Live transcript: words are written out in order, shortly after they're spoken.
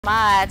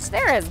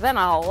There has been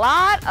a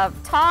lot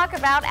of talk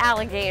about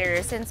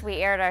alligators since we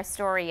aired our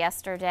story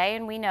yesterday,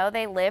 and we know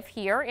they live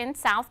here in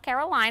South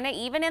Carolina,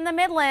 even in the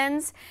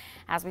Midlands,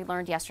 as we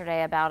learned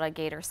yesterday about a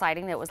gator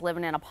sighting that was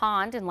living in a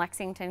pond in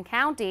Lexington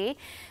County.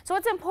 So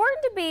it's important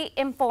to be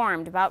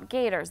informed about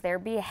gators, their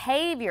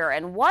behavior,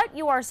 and what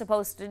you are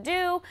supposed to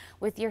do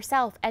with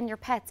yourself and your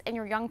pets and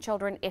your young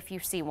children if you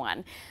see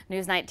one.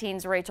 News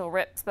 19's Rachel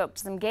Ripp spoke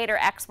to some gator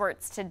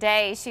experts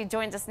today. She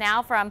joins us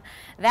now from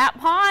that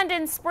pond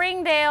in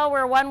Springdale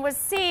where one was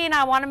seen.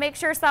 I want to make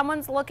sure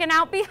someone's looking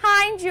out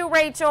behind you,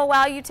 Rachel,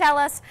 while you tell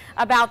us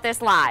about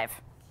this live.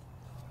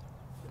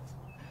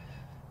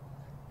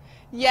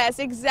 Yes,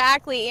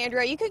 exactly,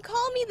 Andrea. You could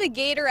call me the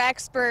gator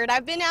expert.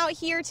 I've been out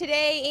here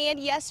today and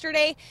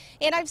yesterday,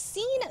 and I've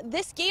seen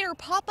this gator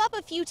pop up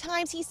a few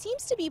times. He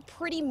seems to be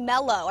pretty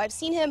mellow. I've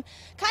seen him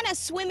kind of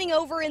swimming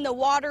over in the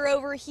water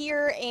over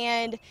here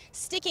and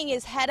sticking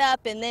his head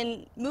up and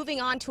then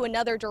moving on to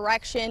another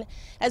direction,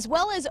 as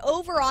well as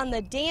over on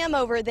the dam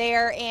over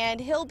there, and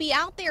he'll be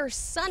out there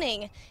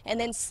sunning and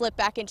then slip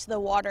back into the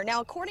water.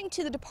 Now, according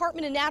to the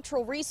Department of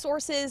Natural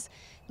Resources,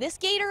 this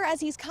gator,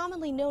 as he's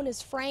commonly known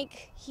as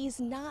Frank,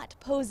 he's not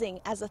posing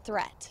as a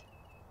threat.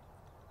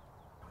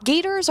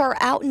 Gators are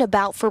out and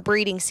about for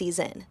breeding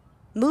season,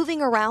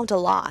 moving around a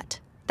lot.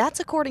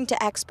 That's according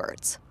to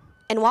experts.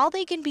 And while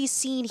they can be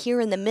seen here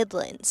in the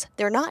Midlands,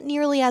 they're not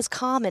nearly as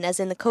common as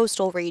in the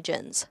coastal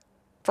regions.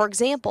 For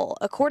example,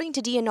 according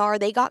to DNR,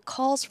 they got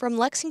calls from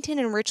Lexington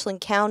and Richland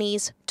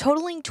counties,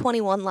 totaling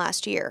 21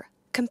 last year,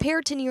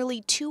 compared to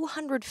nearly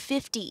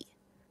 250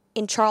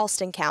 in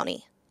Charleston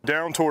County.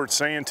 Down towards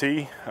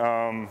Santee,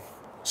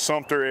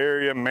 Sumter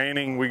area,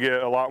 Manning, we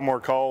get a lot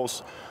more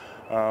calls.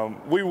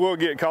 We will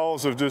get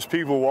calls of just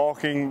people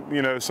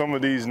walking, some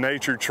of these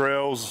nature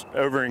trails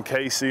over in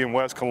Casey and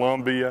West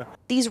Columbia.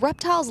 These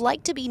reptiles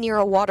like to be near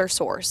a water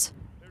source,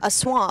 a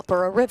swamp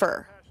or a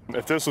river.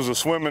 If this was a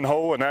swimming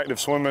hole, an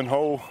active swimming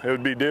hole, it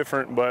would be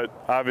different, but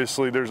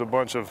obviously there's a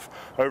bunch of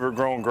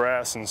overgrown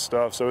grass and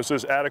stuff, so it's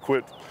just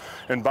adequate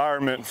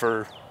environment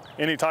for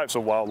any types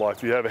of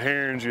wildlife. You have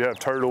herons, you have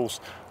turtles,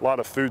 a lot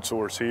of food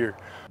source here.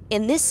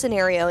 In this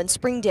scenario in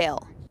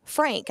Springdale,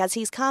 Frank, as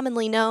he's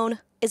commonly known,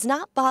 is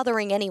not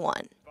bothering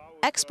anyone.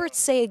 Experts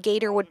say a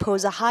gator would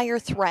pose a higher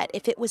threat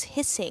if it was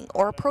hissing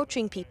or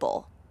approaching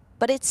people,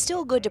 but it's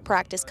still good to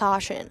practice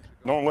caution.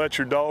 Don't let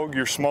your dog,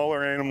 your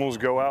smaller animals,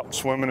 go out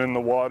swimming in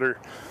the water.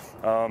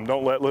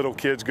 Don't let little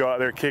kids go out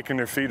there kicking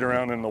their feet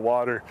around in the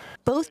water.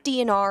 Both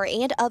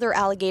DNR and other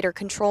alligator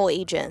control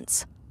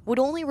agents would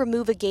only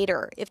remove a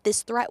gator if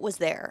this threat was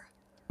there.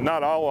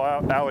 Not all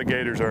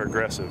alligators are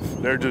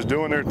aggressive. They're just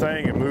doing their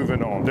thing and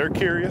moving on. They're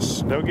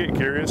curious. They'll get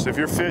curious. If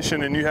you're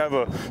fishing and you have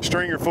a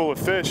stringer full of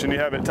fish and you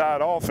have it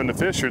tied off and the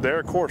fish are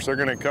there, of course they're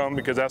going to come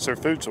because that's their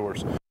food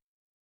source.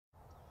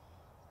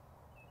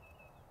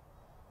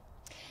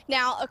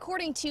 Now,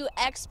 according to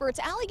experts,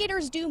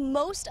 alligators do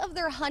most of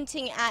their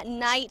hunting at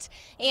night,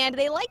 and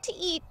they like to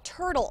eat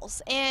turtles.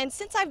 And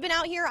since I've been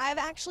out here, I've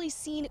actually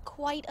seen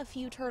quite a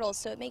few turtles,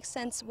 so it makes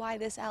sense why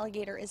this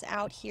alligator is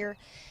out here.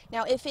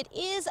 Now, if it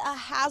is a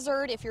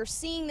hazard, if you're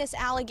seeing this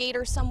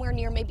alligator somewhere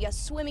near maybe a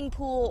swimming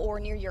pool or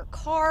near your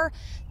car,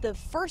 the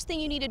first thing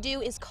you need to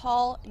do is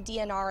call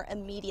DNR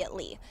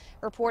immediately.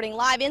 Reporting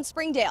live in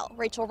Springdale,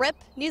 Rachel Ripp,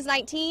 News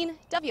 19,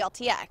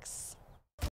 WLTX.